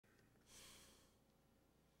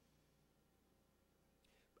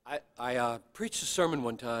I preached a sermon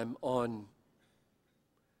one time on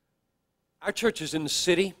our church is in the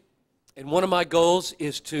city, and one of my goals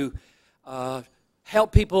is to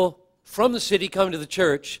help people from the city come to the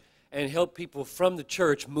church and help people from the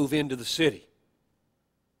church move into the city,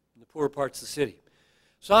 in the poorer parts of the city.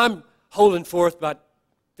 So I'm holding forth about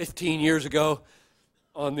 15 years ago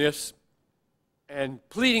on this and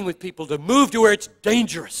pleading with people to move to where it's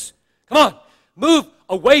dangerous. Come on, move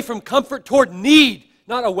away from comfort toward need,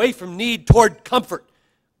 not away from need toward comfort.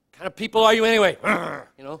 What kind of people are you anyway?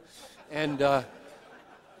 You know, and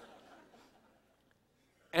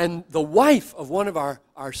the wife of one of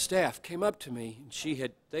our staff came up to me,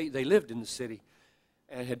 and they lived in the city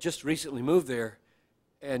and had just recently moved there,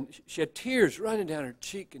 and she had tears running down her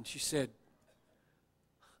cheek, and she said,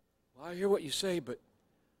 "Well, I hear what you say, but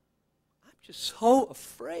I'm just so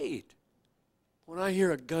afraid when I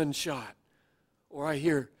hear a gunshot or I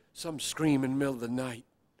hear some scream in the middle of the night."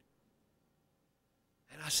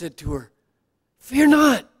 And I said to her, "Fear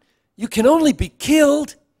not, you can only be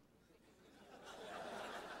killed."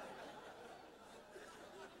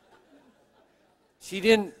 She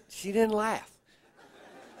didn't laugh.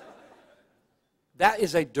 That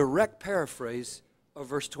is a direct paraphrase of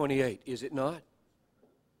verse 28, is it not?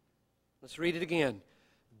 Let's read it again.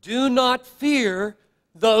 Do not fear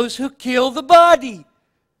those who kill the body,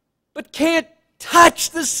 but can't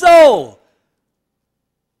touch the soul.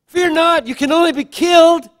 Fear not, you can only be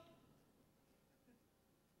killed.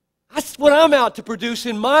 That's what I'm out to produce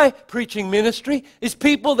in my preaching ministry, is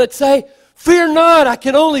people that say, "Fear not, I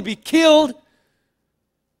can only be killed."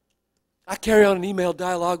 I carry on an email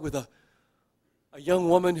dialogue with a young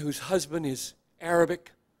woman whose husband is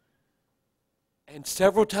Arabic, and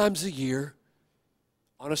several times a year,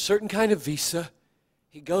 on a certain kind of visa,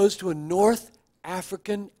 he goes to a North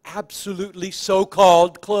African, absolutely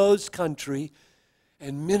so-called closed country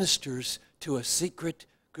and ministers to a secret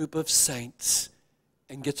group of saints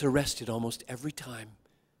and gets arrested almost every time,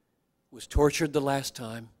 was tortured the last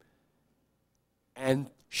time, and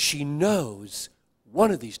she knows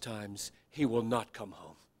one of these times he will not come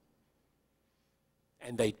home.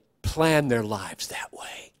 And they plan their lives that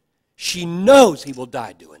way. She knows he will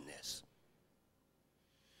die doing this.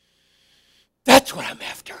 That's what I'm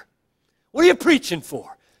after. What are you preaching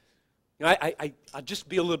for? You know, I'll just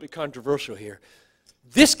be a little bit controversial here.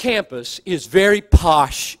 This campus is very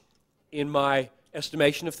posh in my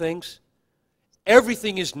estimation of things.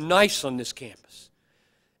 Everything is nice on this campus.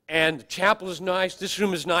 And the chapel is nice, this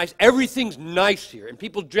room is nice, everything's nice here, and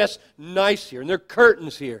people dress nice here, and there are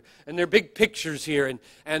curtains here, and there are big pictures here,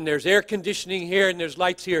 and there's air conditioning here, and there's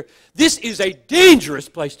lights here. This is a dangerous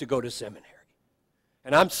place to go to seminary.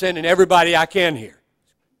 And I'm sending everybody I can here,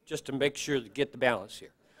 just to make sure to get the balance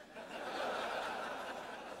here.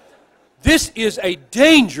 This is a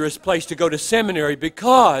dangerous place to go to seminary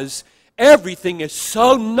because everything is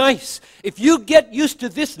so nice. If you get used to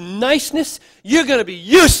this niceness, you're going to be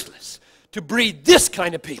useless to breed this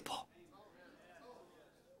kind of people.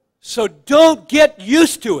 So don't get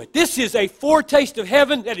used to it. This is a foretaste of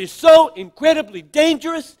heaven that is so incredibly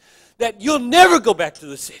dangerous that you'll never go back to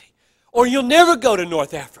the city. Or you'll never go to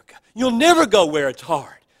North Africa. You'll never go where it's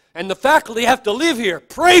hard. And the faculty have to live here.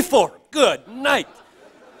 Pray for them. Good night.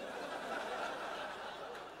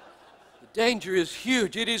 Danger is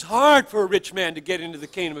huge. It is hard for a rich man to get into the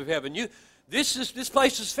kingdom of heaven. This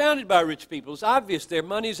place is founded by rich people. It's obvious their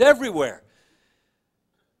money's everywhere.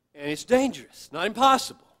 And it's dangerous. Not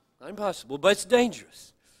impossible. Not impossible, but it's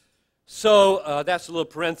dangerous. So that's a little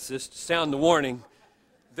parenthesis to sound the warning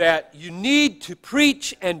that you need to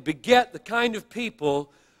preach and beget the kind of people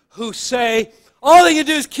who say, all they can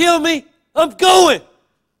do is kill me, I'm going.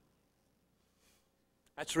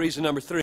 That's reason number 3.